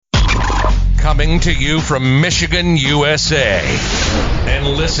Coming to you from Michigan, USA, and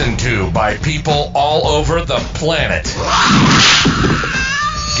listened to by people all over the planet.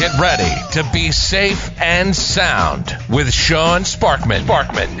 Get ready to be safe and sound with Sean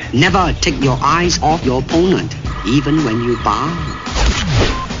Sparkman. Never take your eyes off your opponent, even when you bow.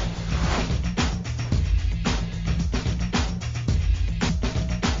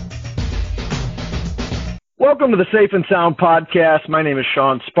 Welcome to the Safe and Sound podcast. My name is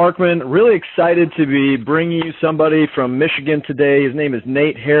Sean Sparkman. Really excited to be bringing you somebody from Michigan today. His name is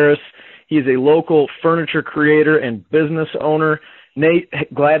Nate Harris. He is a local furniture creator and business owner. Nate,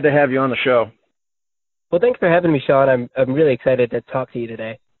 glad to have you on the show. Well, thanks for having me, Sean. I'm really excited to talk to you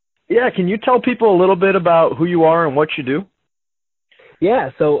today. Yeah, can you tell people a little bit about who you are and what you do? Yeah,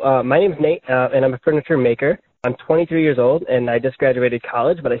 so my name is Nate, and I'm a furniture maker. I'm 23 years old, and I just graduated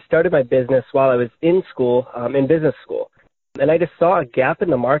college, but I started my business while I was in school, in business school. And I just saw a gap in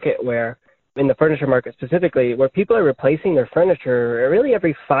the market where, in the furniture market specifically, where people are replacing their furniture really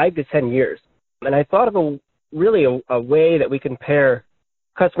every 5 to 10 years. And I thought of a way that we can pair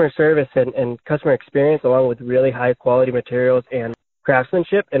customer service and customer experience along with really high quality materials and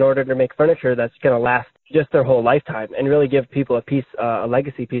craftsmanship in order to make furniture that's going to last just their whole lifetime and really give people a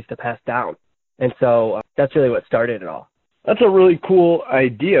legacy piece to pass down. And so that's really what started it all. That's a really cool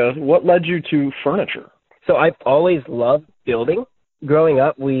idea. What led you to furniture? So I've always loved building. Growing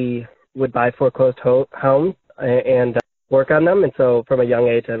up, we would buy foreclosed homes and work on them. And so from a young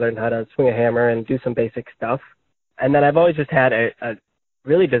age, I learned how to swing a hammer and do some basic stuff. And then I've always just had a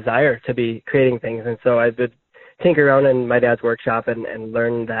really desire to be creating things. And so I would tinker around in my dad's workshop and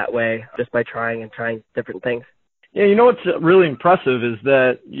learn that way just by trying different things. Yeah, you know what's really impressive is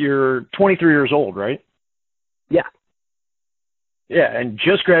that you're 23 years old, right? Yeah. Yeah, and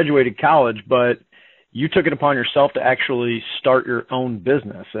just graduated college, but you took it upon yourself to actually start your own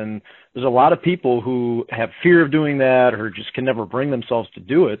business. And there's a lot of people who have fear of doing that or just can never bring themselves to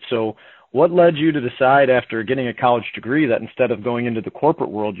do it. So what led you to decide after getting a college degree that instead of going into the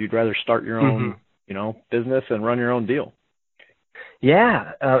corporate world, you'd rather start your own, business and run your own deal?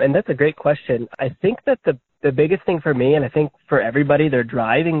 Yeah, and that's a great question. I think that the biggest thing for me, and I think for everybody, their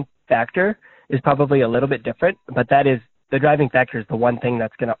driving factor is probably a little bit different, but that is the driving factor is the one thing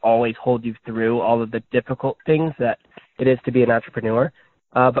that's going to always hold you through all of the difficult things that it is to be an entrepreneur.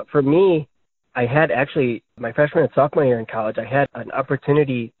 But for me, I had actually, my freshman and sophomore year in college, I had an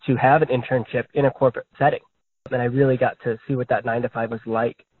opportunity to have an internship in a corporate setting. And I really got to see what that 9 to 5 was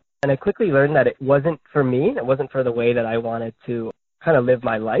like. And I quickly learned that it wasn't for me. It wasn't for the way that I wanted to kind of live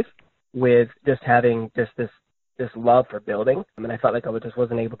my life, with just having this love for building. I mean, I felt like I just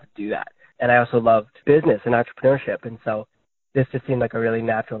wasn't able to do that. And I also loved business and entrepreneurship. And so this just seemed like a really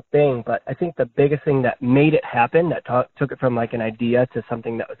natural thing. But I think the biggest thing that made it happen, that took it from like an idea to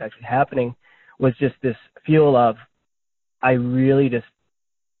something that was actually happening, was just this feel of, it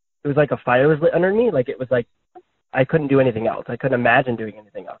was like a fire was lit under me. Like it was like, I couldn't do anything else. I couldn't imagine doing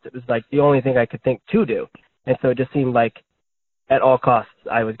anything else. It was like the only thing I could think to do. And so it just seemed like at all costs,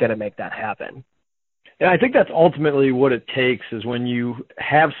 I was going to make that happen. Yeah, I think that's ultimately what it takes, is when you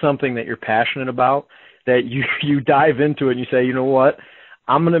have something that you're passionate about, that you dive into it and you say, you know what,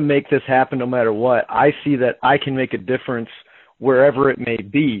 I'm going to make this happen no matter what. I see that I can make a difference wherever it may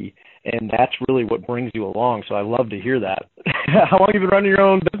be, and that's really what brings you along. So I love to hear that. How long have you been running your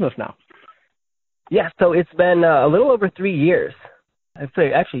own business now? Yeah, so it's been a little over 3 years. I'd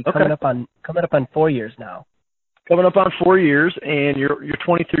say actually coming up on 4 years now. Coming up on 4 years, and you're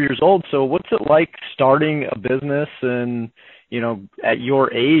 23 years old. So what's it like starting a business and, at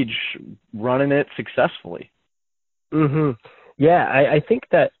your age, running it successfully? Yeah, I think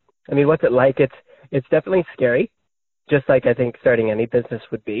that, what's it like? It's definitely scary, just like I think starting any business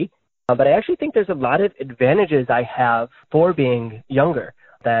would be. But I actually think there's a lot of advantages I have for being younger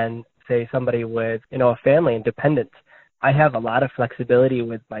than, say, somebody with, a family and dependents. I have a lot of flexibility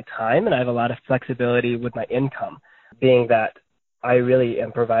with my time, and I have a lot of flexibility with my income, being that I really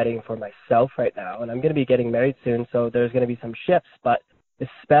am providing for myself right now. And I'm going to be getting married soon, so there's going to be some shifts, but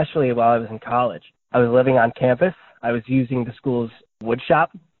especially while I was in college, I was living on campus. I was using the school's wood shop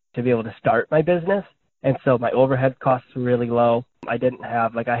to be able to start my business. And so my overhead costs were really low. I didn't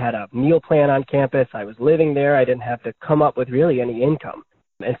have, I had a meal plan on campus. I was living there. I didn't have to come up with really any income.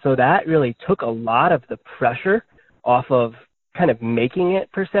 And so that really took a lot of the pressure off of kind of making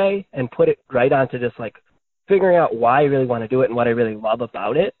it per se, and put it right onto just figuring out why I really want to do it and what I really love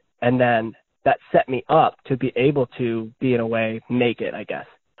about it. And then that set me up to be able to be, in a way, make it, I guess.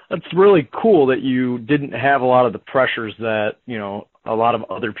 That's really cool that you didn't have a lot of the pressures that, a lot of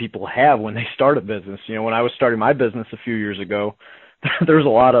other people have when they start a business. When I was starting my business a few years ago, there was a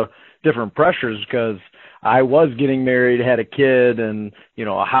lot of different pressures because I was getting married, had a kid and,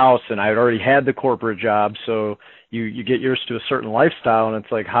 a house, and I had already had the corporate job. So you get used to a certain lifestyle, and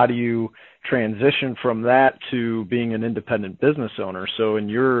it's like, how do you transition from that to being an independent business owner? So in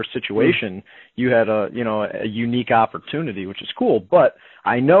your situation, you had a unique opportunity, which is cool. But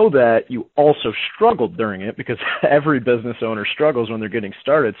I know that you also struggled during it because every business owner struggles when they're getting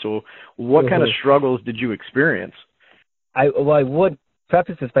started. So what kind of struggles did you experience? I would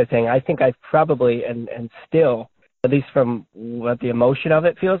preface this by saying I think I've probably, and still, at least from what the emotion of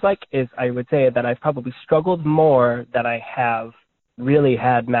it feels like, is I would say that I've probably struggled more than I have really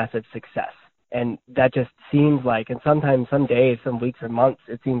had massive success. And that just seems like, and sometimes some days, some weeks or months,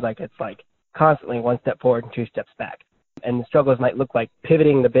 it seems like it's like constantly one step forward and two steps back. And the struggles might look like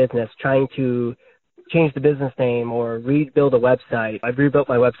pivoting the business, trying to change the business name or rebuild a website. I've rebuilt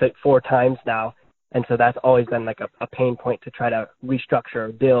my website 4 times now. And so that's always been like a pain point to try to restructure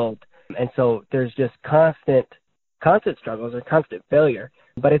or build. And so there's just constant struggles or constant failure.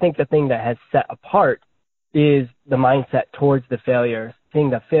 But I think the thing that has set apart is the mindset towards the failure, seeing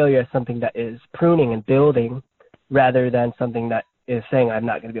the failure as something that is pruning and building rather than something that is saying I'm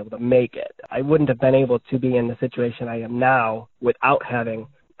not going to be able to make it. I wouldn't have been able to be in the situation I am now without having,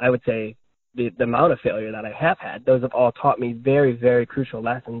 I would say, the amount of failure that I have had. Those have all taught me very, very crucial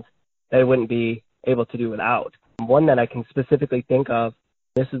lessons that I wouldn't be able to do without. One that I can specifically think of,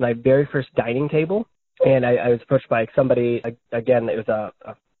 this is my very first dining table, and I was approached by somebody, again, it was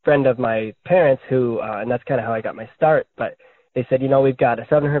a friend of my parents who, and that's kind of how I got my start, but they said, we've got a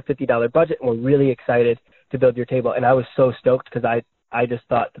 $750 budget, and we're really excited to build your table. And I was so stoked because I just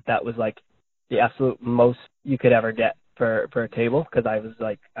thought that was like the absolute most you could ever get for a table, because I was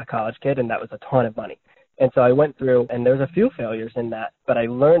like a college kid, and that was a ton of money. And so I went through, and there was a few failures in that, but I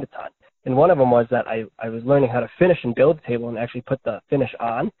learned a ton. And one of them was that I was learning how to finish and build the table and actually put the finish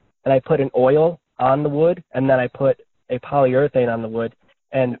on. And I put an oil on the wood, and then I put a polyurethane on the wood.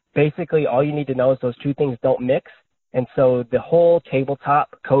 And basically all you need to know is those two things don't mix. And so the whole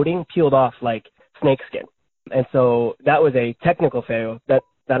tabletop coating peeled off like snakeskin. And so that was a technical failure that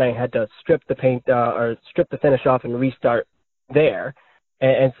I had to strip the paint or strip the finish off and restart there.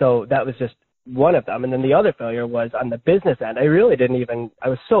 And so that was just one of them. And then the other failure was on the business end. I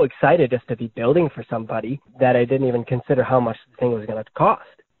was so excited just to be building for somebody that I didn't even consider how much the thing was going to cost.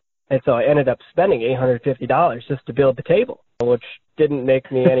 And so I ended up spending $850 just to build the table, which didn't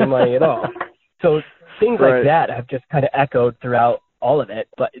make me any money at all. So things like that have just kind of echoed throughout all of it,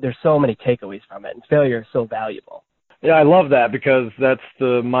 but there's so many takeaways from it, and failure is so valuable. Yeah, I love that, because that's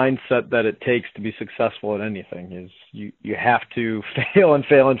the mindset that it takes to be successful at anything. Is you have to fail and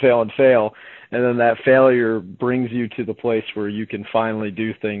fail and fail and fail, and then that failure brings you to the place where you can finally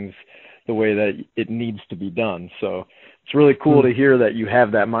do things the way that it needs to be done. So it's really cool to hear that you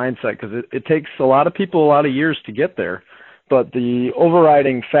have that mindset, because it takes a lot of people a lot of years to get there. But the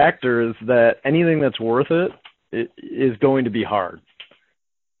overriding factor is that anything that's worth it is going to be hard.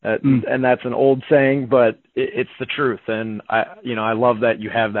 And that's an old saying, but it's the truth. And I love that you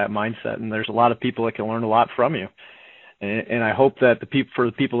have that mindset, and there's a lot of people that can learn a lot from you. And I hope that for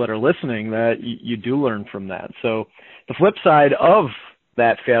the people that are listening, that you do learn from that. So the flip side of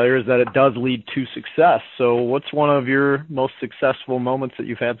that failure is that it does lead to success. So what's one of your most successful moments that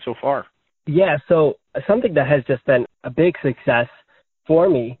you've had so far? Yeah, so something that has just been a big success for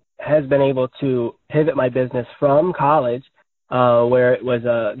me has been able to pivot my business from college, where it was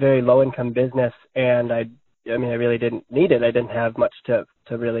a very low-income business, and I really didn't need it. I didn't have much to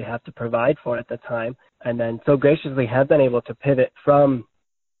really have to provide for at the time, and then so graciously have been able to pivot from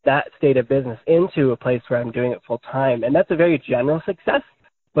that state of business into a place where I'm doing it full-time. And that's a very general success,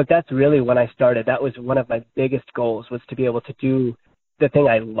 but that's really when I started. That was one of my biggest goals, was to be able to do the thing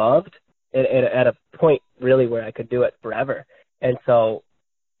I loved at a point really where I could do it forever. And so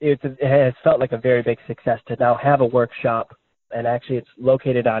it has felt like a very big success to now have a workshop, and actually it's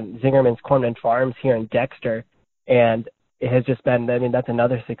located on Zingerman's Cornman Farms here in Dexter. And it has just been, that's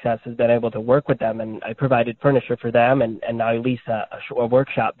another success, has been able to work with them. And I provided furniture for them, and now I lease a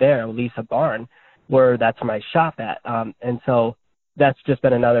workshop there, lease a barn where that's where I shop at. And so that's just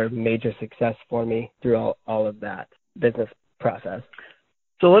been another major success for me through all of that business process.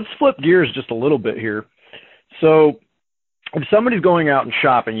 So let's flip gears just a little bit here. So if somebody's going out and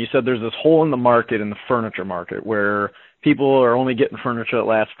shopping, you said there's this hole in the market, in the furniture market, where people are only getting furniture that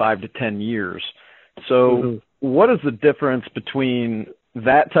lasts 5 to 10 years. So what is the difference between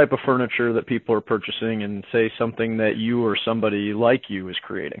that type of furniture that people are purchasing and, say, something that you or somebody like you is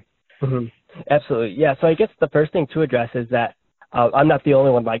creating? Absolutely. Yeah. So I guess the first thing to address is that I'm not the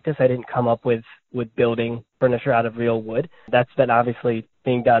only one like this. I didn't come up with building furniture out of real wood. That's been obviously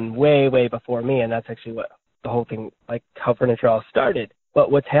being done way, way before me, and that's actually what the whole thing, like how furniture all started.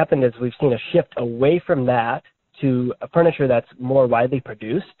 But what's happened is we've seen a shift away from that to a furniture that's more widely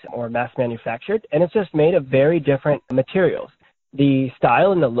produced or mass manufactured, and it's just made of very different materials. The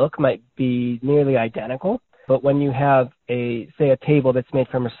style and the look might be nearly identical, but when you have a table that's made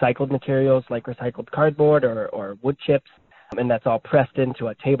from recycled materials like recycled cardboard or wood chips, and that's all pressed into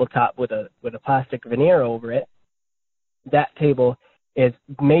a tabletop with a plastic veneer over it, that table is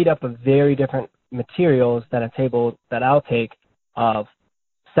made up of very different materials than a table that I'll take of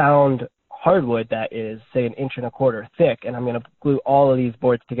sound hardwood that is, say, 1.25 inches thick, and I'm going to glue all of these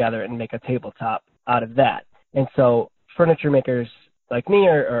boards together and make a tabletop out of that. And so furniture makers like me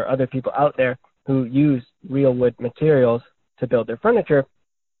or other people out there who use real wood materials to build their furniture,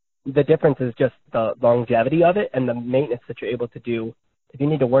 the difference is just the longevity of it and the maintenance that you're able to do. If you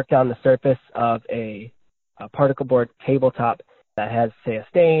need to work down the surface of a particle board tabletop that has, say, a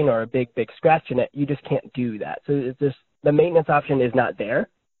stain or a big scratch in it, you just can't do that. So it's just, the maintenance option is not there.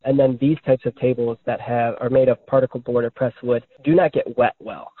 And then these types of tables that are made of particle board or pressed wood do not get wet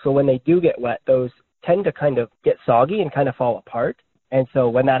well. So when they do get wet, those tend to kind of get soggy and kind of fall apart. And so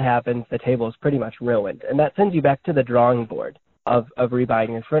when that happens, the table is pretty much ruined. And that sends you back to the drawing board of rebuying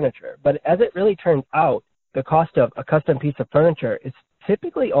your furniture. But as it really turns out, the cost of a custom piece of furniture is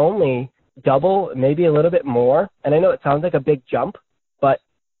typically only double, maybe a little bit more. And I know it sounds like a big jump, but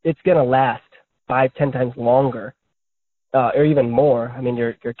it's going to last 5-10 times longer, or even more. I mean,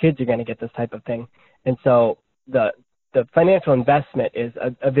 your kids are going to get this type of thing. And so the financial investment is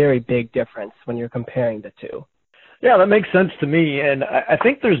a very big difference when you're comparing the two. Yeah, that makes sense to me. And I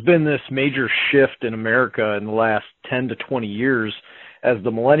think there's been this major shift in America in the last 10 to 20 years as the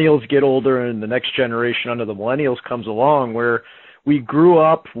millennials get older and the next generation under the millennials comes along, where we grew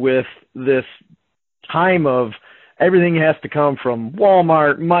up with this time of everything has to come from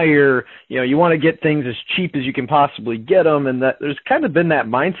Walmart, Meijer, you want to get things as cheap as you can possibly get them. And that there's kind of been that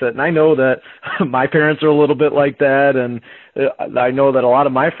mindset. And I know that my parents are a little bit like that. And I know that a lot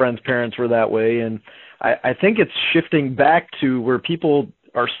of my friends' parents were that way. And I think it's shifting back to where people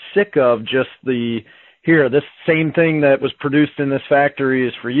are sick of just this same thing that was produced in this factory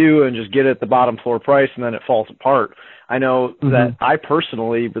is for you, and just get it at the bottom floor price, and then it falls apart. I know that I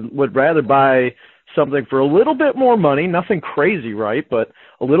personally would rather buy something for a little bit more money, nothing crazy, right, but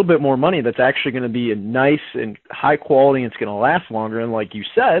a little bit more money that's actually going to be nice and high quality and it's going to last longer. And like you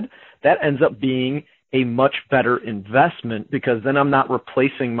said, that ends up being a much better investment because then I'm not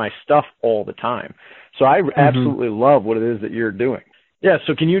replacing my stuff all the time. So I absolutely love what it is that you're doing. Yeah,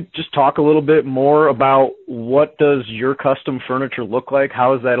 so can you just talk a little bit more about what does your custom furniture look like?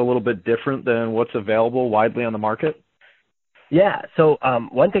 How is that a little bit different than what's available widely on the market? Yeah, so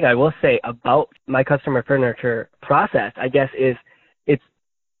one thing I will say about my customer furniture process, I guess, is it's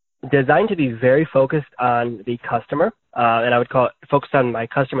designed to be very focused on the customer, and I would call it focused on my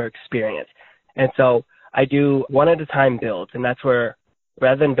customer experience. And so I do one-at-a-time builds, and that's where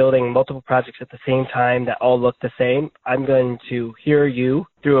rather than building multiple projects at the same time that all look the same, I'm going to hear you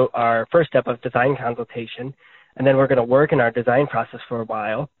through our first step of design consultation, and then we're going to work in our design process for a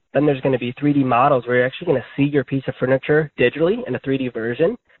while. Then there's going to be 3D models where you're actually going to see your piece of furniture digitally in a 3D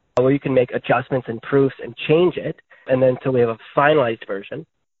version, where you can make adjustments and proofs and change it, and then until we have a finalized version.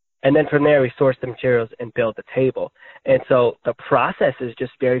 And then from there, we source the materials and build the table. And so the process is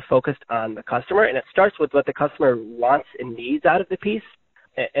just very focused on the customer, and it starts with what the customer wants and needs out of the piece.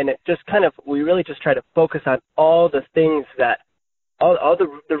 And it just we really just try to focus on all the things that, all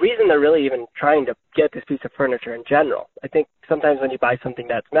the reason they're really even trying to get this piece of furniture in general. I think sometimes when you buy something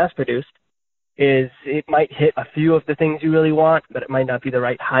that's mass-produced, is it might hit a few of the things you really want, but it might not be the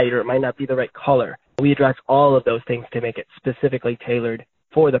right height or it might not be the right color. We address all of those things to make it specifically tailored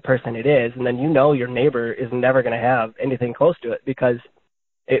for the person it is, and then your neighbor is never going to have anything close to it because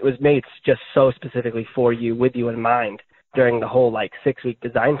it was made just so specifically for you, with you in mind, during the whole 6-week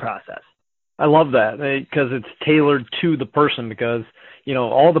design process. I love that because it's tailored to the person because,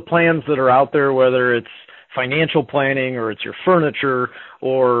 all the plans that are out there, whether it's financial planning or it's your furniture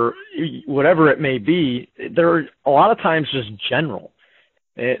or whatever it may be, they're a lot of times just general.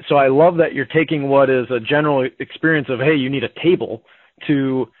 So I love that you're taking what is a general experience of, hey, you need a table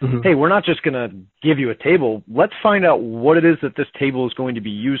to, hey, we're not just going to give you a table. Let's find out what it is that this table is going to be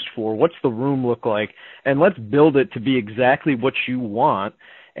used for. What's the room look like? And let's build it to be exactly what you want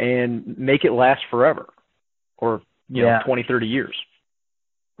and make it last forever or, 20, 30 years.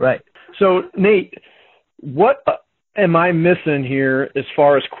 Right. So, Nate, what am I missing here as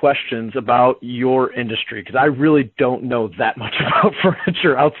far as questions about your industry? Because I really don't know that much about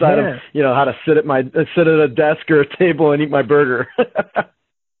furniture outside of, how to sit at a desk or a table and eat my burger.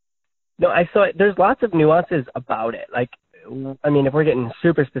 No, I saw it. There's lots of nuances about it. Like, I mean, if we're getting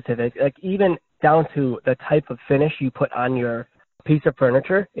super specific, like even down to the type of finish you put on your piece of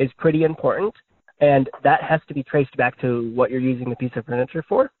furniture is pretty important. And that has to be traced back to what you're using the piece of furniture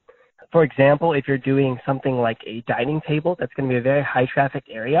for. For example, if you're doing something like a dining table, that's going to be a very high traffic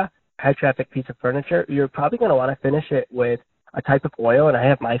area, high traffic piece of furniture, you're probably going to want to finish it with a type of oil, and I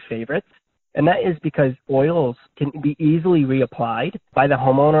have my favorites. And that is because oils can be easily reapplied by the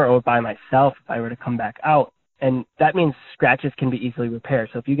homeowner or by myself if I were to come back out. And that means scratches can be easily repaired.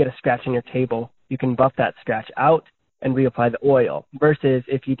 So if you get a scratch on your table, you can buff that scratch out and reapply the oil. Versus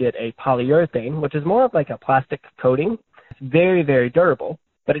if you did a polyurethane, which is more of like a plastic coating, it's very, very durable,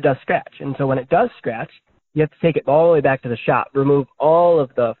 but it does scratch. And so when it does scratch, you have to take it all the way back to the shop, remove all of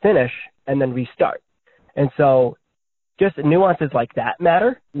the finish, and then restart. And so just nuances like that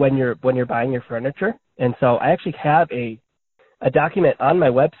matter when you're buying your furniture. And so I actually have a document on my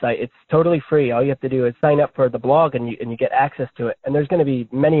website. It's totally free. All you have to do is sign up for the blog and you get access to it. And there's going to be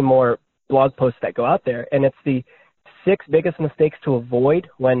many more blog posts that go out there. And it's the 6 biggest mistakes to avoid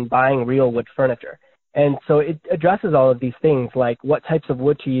when buying real wood furniture. And so it addresses all of these things, like what types of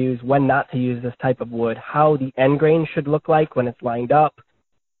wood to use, when not to use this type of wood, how the end grain should look like when it's lined up,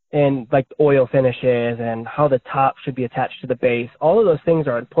 and like the oil finishes and how the top should be attached to the base. All of those things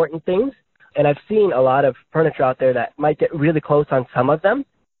are important things. And I've seen a lot of furniture out there that might get really close on some of them.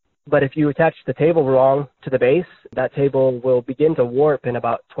 But if you attach the table wrong to the base, that table will begin to warp in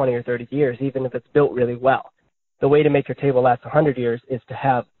about 20 or 30 years, even if it's built really well. The way to make your table last 100 years is to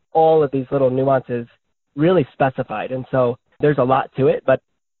have all of these little nuances really specified. And so there's a lot to it, but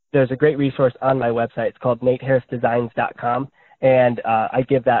there's a great resource on my website. It's called NateHarrisDesigns.com. And I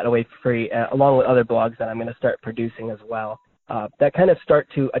give that away for free, along with other blogs that I'm going to start producing as well, that kind of start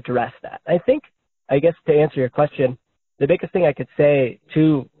to address that. I guess to answer your question, the biggest thing I could say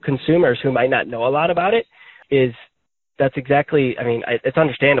to consumers who might not know a lot about it is that's exactly, it's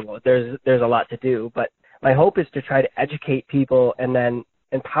understandable. There's a lot to do, but my hope is to try to educate people and then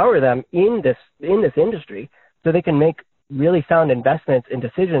empower them in this industry so they can make really sound investments and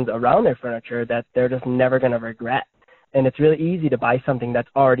decisions around their furniture that they're just never going to regret. And it's really easy to buy something that's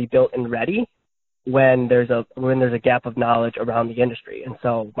already built and ready when there's a gap of knowledge around the industry. And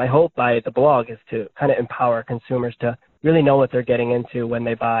so my hope by the blog is to kind of empower consumers to really know what they're getting into when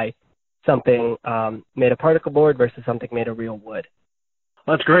they buy something made of particle board versus something made of real wood.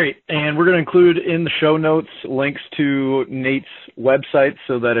 That's great. And we're going to include in the show notes links to Nate's website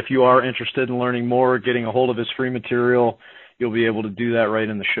so that if you are interested in learning more, getting a hold of his free material, you'll be able to do that right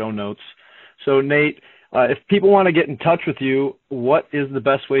in the show notes. So Nate, if people want to get in touch with you, what is the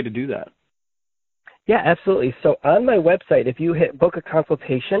best way to do that? Yeah, absolutely. So on my website, if you hit book a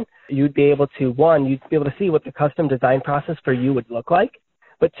consultation, you'd be able to see what the custom design process for you would look like.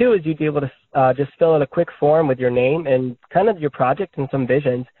 But 2 is you'd be able to just fill out a quick form with your name and kind of your project and some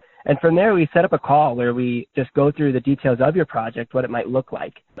visions. And from there, we set up a call where we just go through the details of your project, what it might look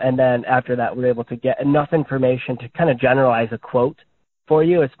like. And then after that, we're able to get enough information to kind of generalize a quote for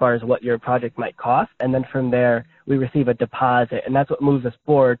you as far as what your project might cost. And then from there, we receive a deposit, and that's what moves us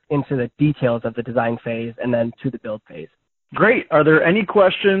forward into the details of the design phase and then to the build phase. Great. Are there any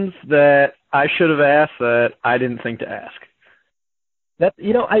questions that I should have asked that I didn't think to ask?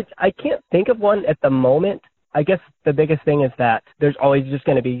 I can't think of one at the moment. I guess the biggest thing is that there's always just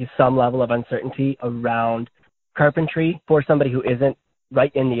going to be some level of uncertainty around carpentry for somebody who isn't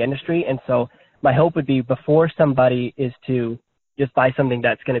right in the industry. And so my hope would be before somebody is to just buy something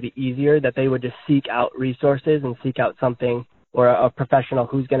that's going to be easier, that they would just seek out resources and seek out something or a professional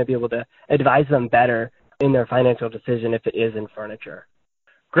who's going to be able to advise them better in their financial decision if it is in furniture.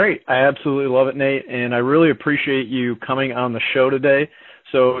 Great. I absolutely love it, Nate, and I really appreciate you coming on the show today.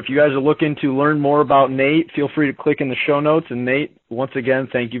 So if you guys are looking to learn more about Nate, feel free to click in the show notes. And Nate, once again,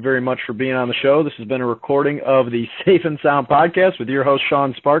 thank you very much for being on the show. This has been a recording of the Safe and Sound podcast with your host,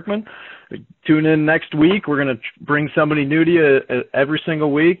 Sean Sparkman. Tune in next week. We're going to bring somebody new to you every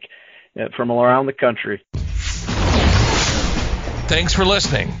single week from around the country. Thanks for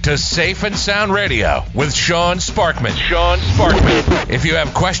listening to Safe and Sound Radio with Sean Sparkman. If you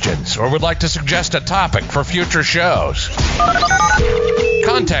have questions or would like to suggest a topic for future shows,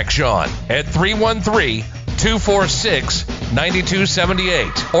 contact Sean at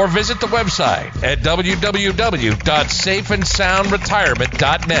 313-246-9278 or visit the website at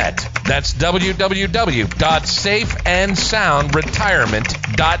www.safeandsoundretirement.net. That's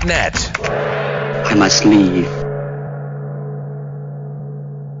www.safeandsoundretirement.net. I must leave.